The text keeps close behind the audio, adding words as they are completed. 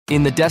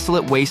In the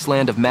desolate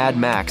wasteland of Mad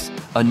Max,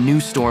 a new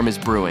storm is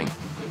brewing.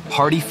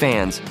 Hardy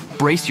fans,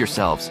 brace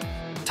yourselves.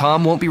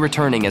 Tom won't be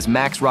returning as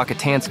Max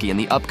Rockatansky in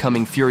the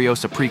upcoming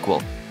Furiosa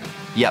prequel.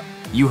 Yep,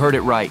 you heard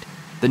it right.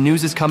 The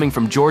news is coming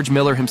from George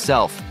Miller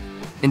himself.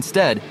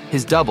 Instead,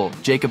 his double,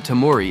 Jacob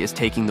Tomuri, is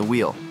taking the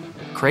wheel.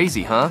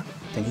 Crazy, huh?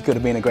 I think he could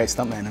have been a great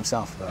stuntman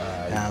himself.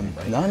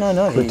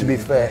 No. But to be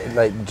fair,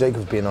 like,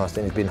 Jacob's being asked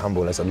and he's been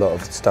humble. There's a lot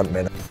of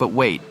stuntmen. But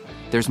wait,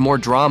 there's more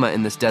drama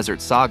in this desert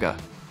saga.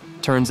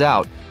 Turns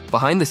out,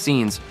 behind the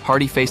scenes,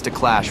 Hardy faced a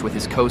clash with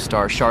his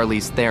co-star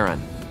Charlize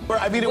Theron.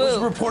 I mean, it was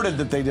reported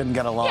that they didn't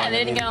get along. Yeah,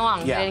 they didn't get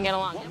along. Yeah. They didn't get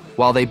along.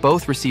 While they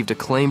both received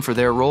acclaim for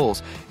their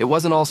roles, it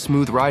wasn't all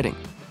smooth riding.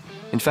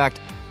 In fact,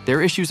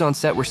 their issues on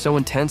set were so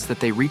intense that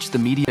they reached the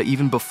media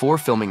even before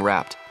filming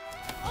wrapped.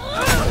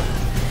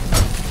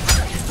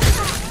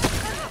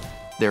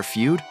 Their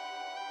feud?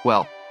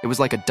 Well, it was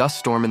like a dust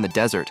storm in the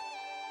desert.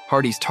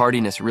 Hardy's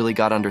tardiness really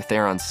got under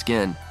Theron's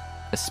skin,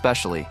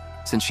 especially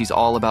since she's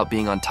all about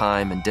being on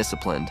time and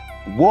disciplined.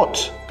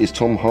 What is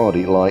Tom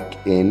Hardy like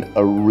in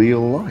a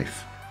real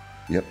life?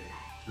 Yep.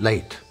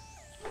 Late.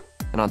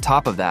 And on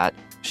top of that,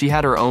 she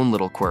had her own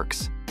little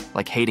quirks,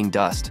 like hating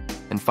dust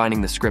and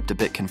finding the script a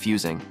bit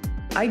confusing.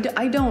 I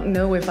don't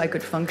know if I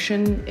could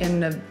function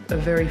in a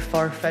very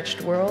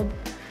far-fetched world.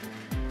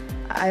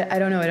 I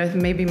don't know,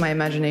 maybe my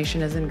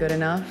imagination isn't good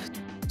enough.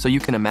 So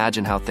you can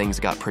imagine how things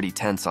got pretty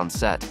tense on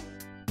set.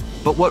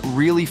 But what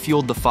really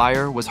fueled the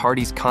fire was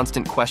Hardy's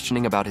constant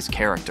questioning about his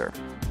character.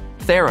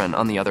 Theron,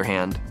 on the other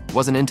hand,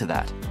 wasn't into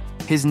that.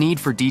 His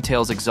need for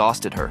details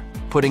exhausted her,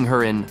 putting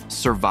her in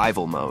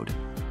survival mode.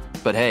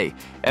 But hey,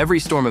 every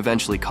storm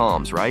eventually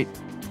calms, right?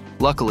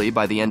 Luckily,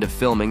 by the end of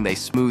filming, they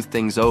smoothed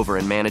things over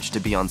and managed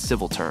to be on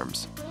civil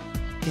terms.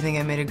 You think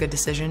I made a good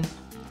decision?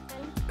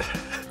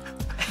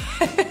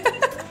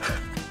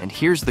 And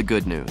here's the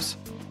good news.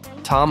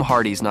 Tom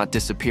Hardy's not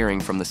disappearing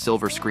from the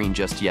silver screen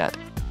just yet.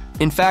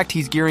 In fact,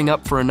 he's gearing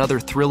up for another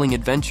thrilling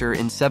adventure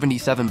in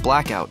 77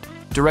 Blackout.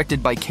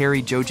 Directed by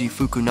Cary Joji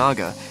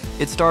Fukunaga,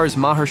 it stars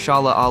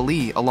Mahershala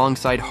Ali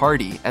alongside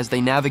Hardy as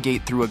they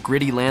navigate through a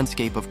gritty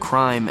landscape of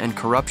crime and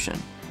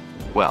corruption.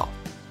 Well,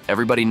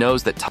 everybody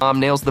knows that Tom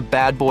nails the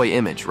bad boy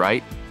image,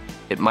 right?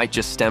 It might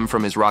just stem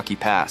from his rocky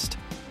past.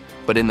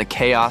 But in the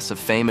chaos of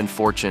fame and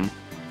fortune,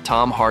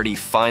 Tom Hardy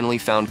finally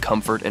found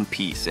comfort and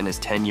peace in his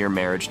 10-year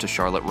marriage to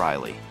Charlotte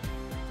Riley.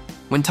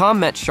 When Tom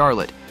met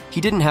Charlotte,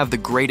 he didn't have the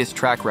greatest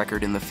track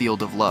record in the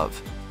field of love.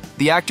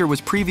 The actor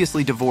was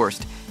previously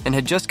divorced and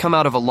had just come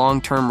out of a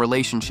long-term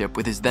relationship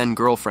with his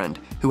then-girlfriend,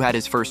 who had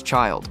his first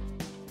child.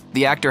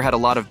 The actor had a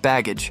lot of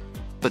baggage,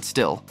 but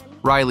still,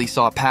 Riley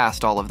saw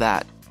past all of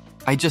that.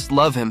 "I just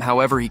love him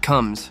however he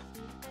comes,"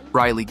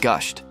 Riley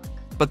gushed.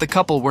 But the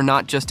couple were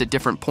not just at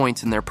different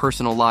points in their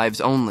personal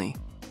lives only,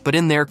 but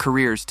in their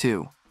careers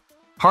too.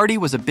 Hardy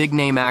was a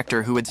big-name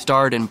actor who had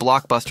starred in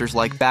blockbusters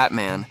like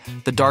Batman,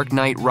 The Dark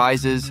Knight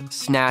Rises,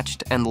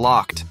 Snatched, and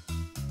Locked.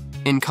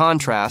 In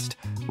contrast,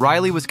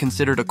 Riley was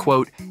considered a,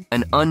 quote,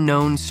 an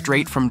unknown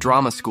straight from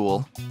drama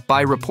school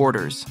by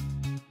reporters.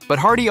 But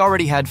Hardy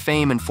already had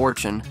fame and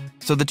fortune,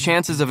 so the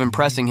chances of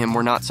impressing him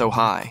were not so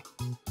high.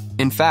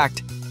 In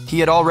fact,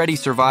 he had already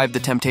survived the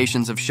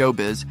temptations of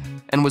showbiz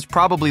and was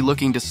probably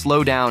looking to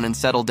slow down and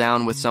settle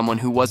down with someone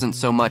who wasn't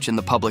so much in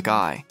the public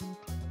eye.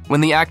 When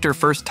the actor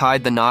first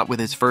tied the knot with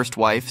his first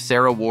wife,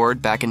 Sarah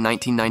Ward, back in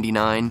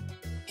 1999,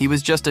 he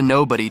was just a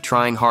nobody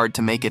trying hard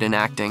to make it in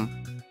acting.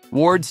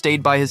 Ward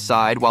stayed by his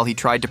side while he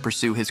tried to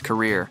pursue his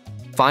career.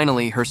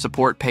 Finally, her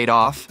support paid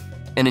off,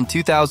 and in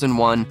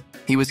 2001,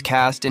 he was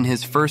cast in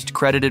his first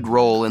credited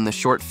role in the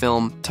short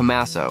film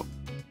Tommaso.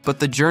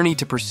 But the journey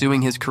to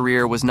pursuing his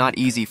career was not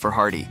easy for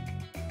Hardy.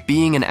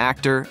 Being an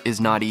actor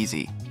is not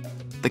easy.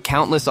 The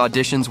countless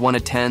auditions one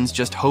attends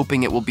just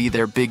hoping it will be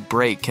their big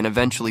break can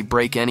eventually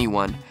break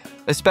anyone,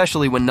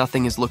 especially when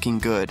nothing is looking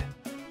good.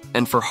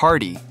 And for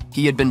Hardy,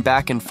 he had been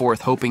back and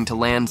forth hoping to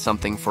land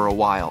something for a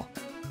while.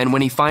 And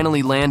when he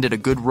finally landed a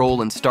good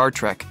role in Star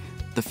Trek,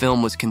 the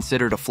film was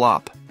considered a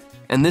flop.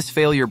 And this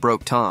failure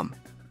broke Tom.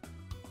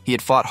 He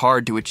had fought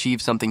hard to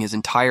achieve something his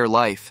entire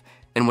life,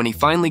 and when he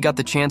finally got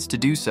the chance to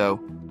do so,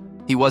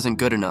 he wasn't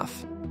good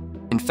enough.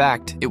 In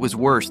fact, it was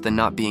worse than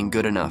not being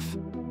good enough.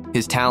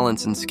 His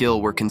talents and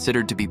skill were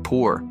considered to be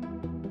poor.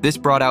 This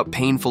brought out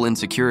painful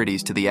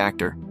insecurities to the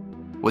actor.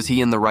 Was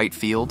he in the right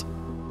field?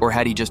 Or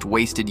had he just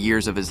wasted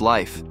years of his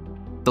life?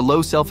 The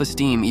low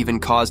self-esteem even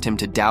caused him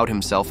to doubt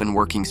himself in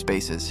working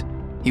spaces.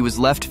 He was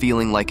left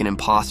feeling like an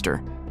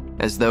imposter,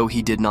 as though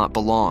he did not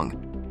belong.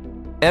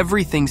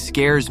 "Everything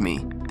scares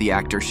me," the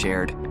actor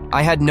shared.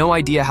 "I had no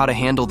idea how to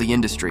handle the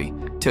industry,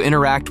 to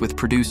interact with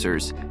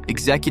producers,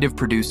 executive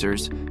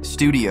producers,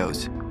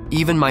 studios,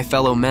 even my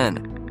fellow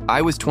men.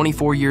 I was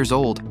 24 years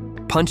old,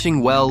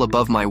 punching well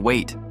above my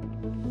weight."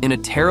 In a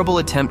terrible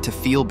attempt to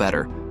feel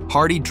better,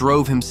 Hardy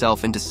drove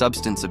himself into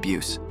substance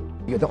abuse.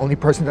 "You're the only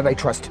person that I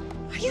trust."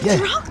 Are you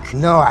drunk?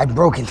 No, I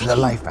broke into the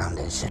Life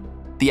Foundation.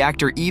 The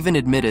actor even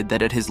admitted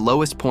that at his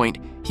lowest point,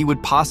 he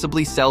would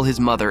possibly sell his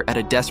mother at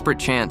a desperate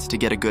chance to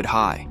get a good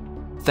high.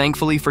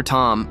 Thankfully for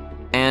Tom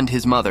and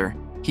his mother,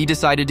 He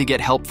decided to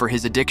get help for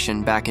his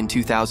addiction back in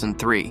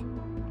 2003.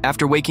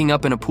 After waking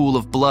up in a pool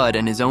of blood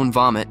and his own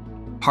vomit,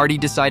 Hardy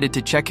decided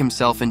to check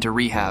himself into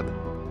rehab.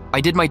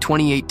 I did my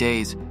 28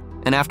 days,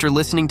 and after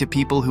listening to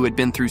people who had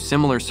been through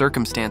similar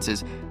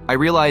circumstances, I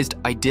realized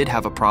I did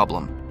have a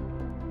problem.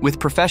 With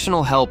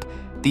professional help,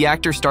 the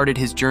actor started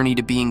his journey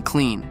to being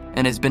clean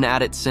and has been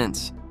at it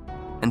since.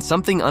 And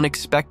something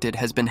unexpected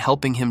has been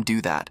helping him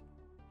do that.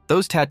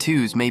 Those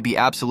tattoos may be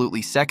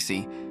absolutely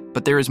sexy,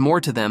 but there is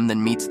more to them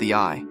than meets the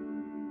eye.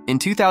 In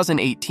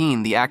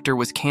 2018, the actor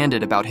was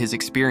candid about his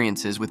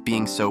experiences with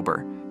being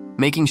sober,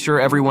 making sure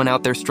everyone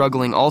out there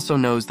struggling also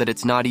knows that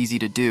it's not easy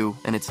to do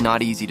and it's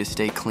not easy to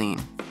stay clean.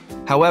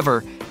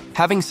 However,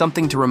 having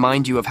something to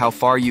remind you of how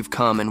far you've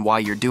come and why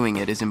you're doing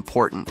it is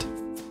important.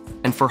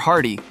 And for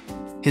Hardy,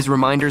 his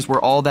reminders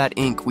were all that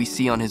ink we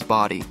see on his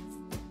body.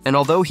 And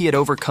although he had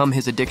overcome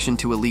his addiction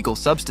to illegal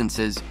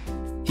substances,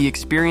 he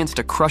experienced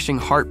a crushing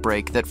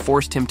heartbreak that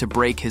forced him to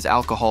break his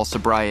alcohol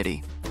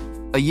sobriety.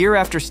 A year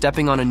after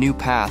stepping on a new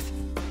path,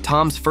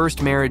 Tom's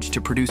first marriage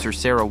to producer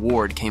Sarah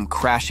Ward came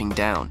crashing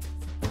down.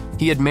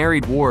 He had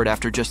married Ward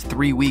after just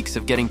 3 weeks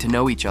of getting to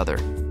know each other.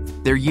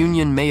 Their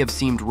union may have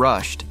seemed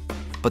rushed,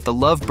 but the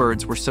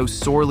lovebirds were so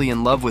sorely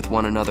in love with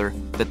one another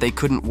that they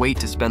couldn't wait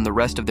to spend the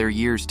rest of their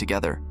years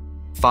together.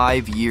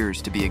 5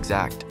 years to be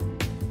exact.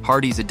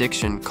 Hardy's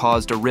addiction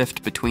caused a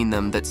rift between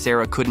them that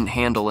Sarah couldn't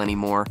handle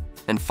anymore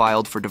and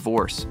filed for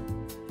divorce.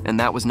 And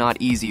that was not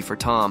easy for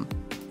Tom,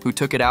 who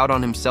took it out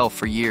on himself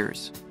for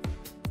years.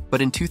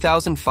 But in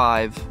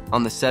 2005,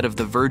 on the set of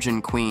The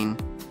Virgin Queen,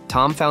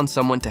 Tom found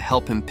someone to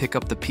help him pick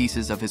up the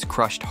pieces of his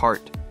crushed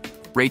heart.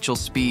 Rachel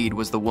Speed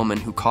was the woman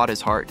who caught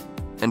his heart,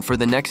 and for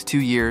the next 2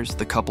 years,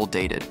 the couple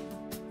dated.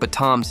 But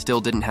Tom still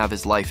didn't have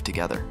his life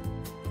together.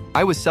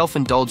 I was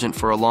self-indulgent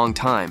for a long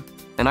time,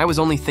 and I was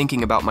only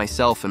thinking about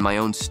myself and my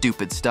own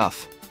stupid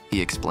stuff,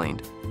 he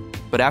explained.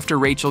 But after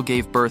Rachel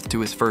gave birth to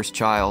his first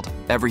child,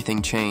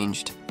 everything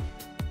changed.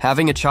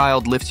 Having a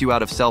child lifts you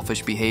out of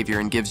selfish behavior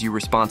and gives you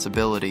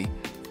responsibility.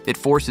 It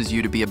forces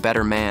you to be a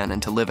better man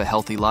and to live a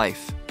healthy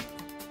life.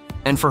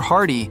 And for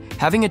Hardy,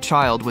 having a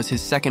child was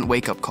his second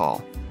wake-up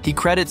call. He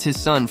credits his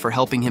son for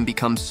helping him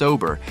become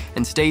sober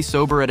and stay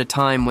sober at a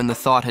time when the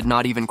thought had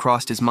not even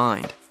crossed his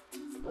mind.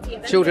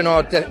 Children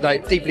are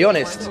deeply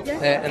honest,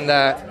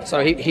 and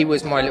so he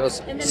was my little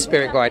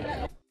spirit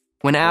guide.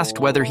 When asked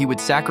whether he would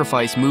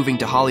sacrifice moving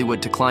to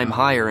Hollywood to climb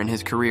higher in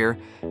his career,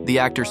 the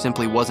actor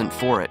simply wasn't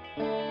for it.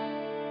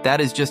 That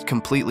is just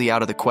completely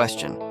out of the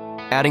question,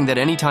 adding that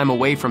any time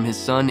away from his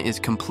son is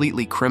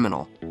completely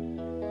criminal.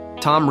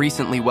 Tom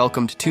recently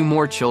welcomed 2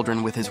 more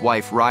children with his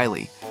wife,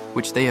 Riley,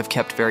 which they have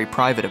kept very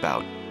private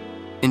about.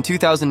 In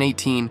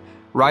 2018,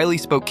 Riley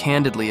spoke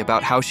candidly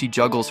about how she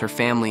juggles her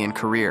family and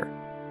career.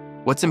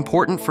 What's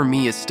important for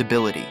me is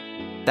stability.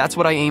 That's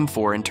what I aim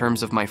for in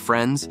terms of my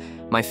friends,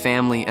 my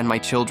family, and my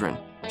children,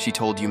 she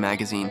told You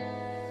Magazine.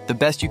 The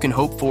best you can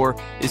hope for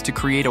is to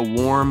create a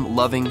warm,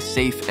 loving,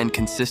 safe, and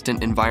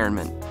consistent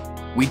environment.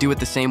 We do it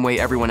the same way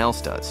everyone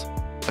else does,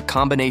 a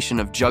combination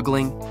of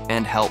juggling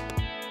and help.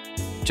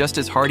 Just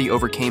as Hardy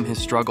overcame his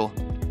struggle,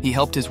 he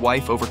helped his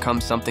wife overcome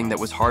something that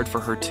was hard for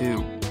her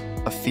too,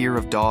 a fear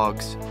of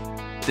dogs.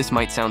 This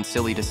might sound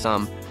silly to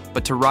some,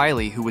 but to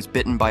Riley, who was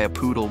bitten by a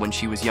poodle when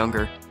she was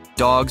younger,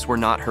 dogs were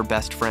not her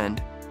best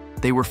friend.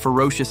 They were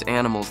ferocious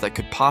animals that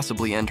could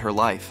possibly end her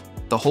life.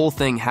 The whole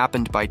thing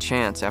happened by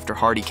chance after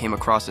Hardy came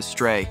across a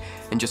stray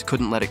and just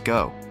couldn't let it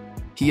go.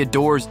 He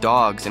adores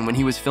dogs, and when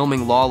he was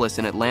filming Lawless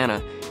in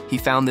Atlanta, he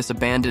found this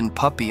abandoned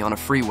puppy on a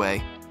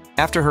freeway.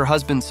 After her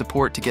husband's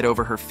support to get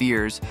over her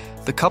fears,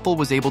 the couple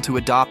was able to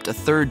adopt a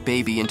 3rd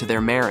baby into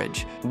their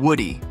marriage,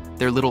 Woody,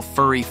 their little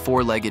furry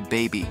 4-legged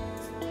baby.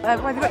 Have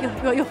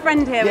you got your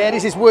friend here? Yeah,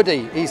 this is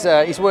Woody. He's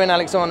wearing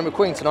Alexander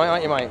McQueen tonight,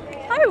 aren't you, mate?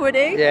 Hi,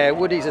 Woody. Yeah,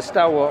 Woody's a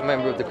stalwart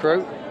member of the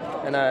crew,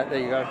 and there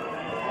you go.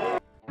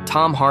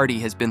 Tom Hardy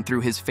has been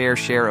through his fair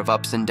share of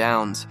ups and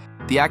downs.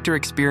 The actor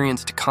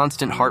experienced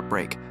constant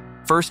heartbreak,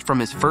 first from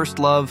his first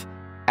love,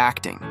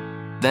 acting,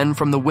 then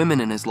from the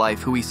women in his life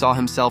who he saw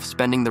himself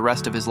spending the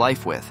rest of his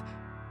life with.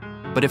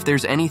 But if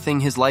there's anything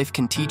his life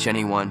can teach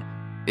anyone,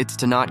 it's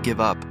to not give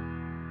up.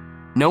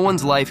 No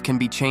one's life can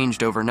be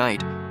changed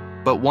overnight,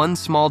 but one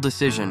small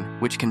decision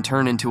which can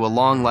turn into a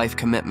long life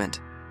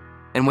commitment.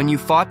 And when you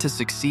fought to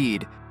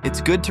succeed,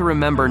 it's good to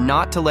remember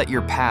not to let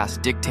your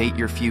past dictate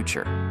your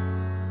future.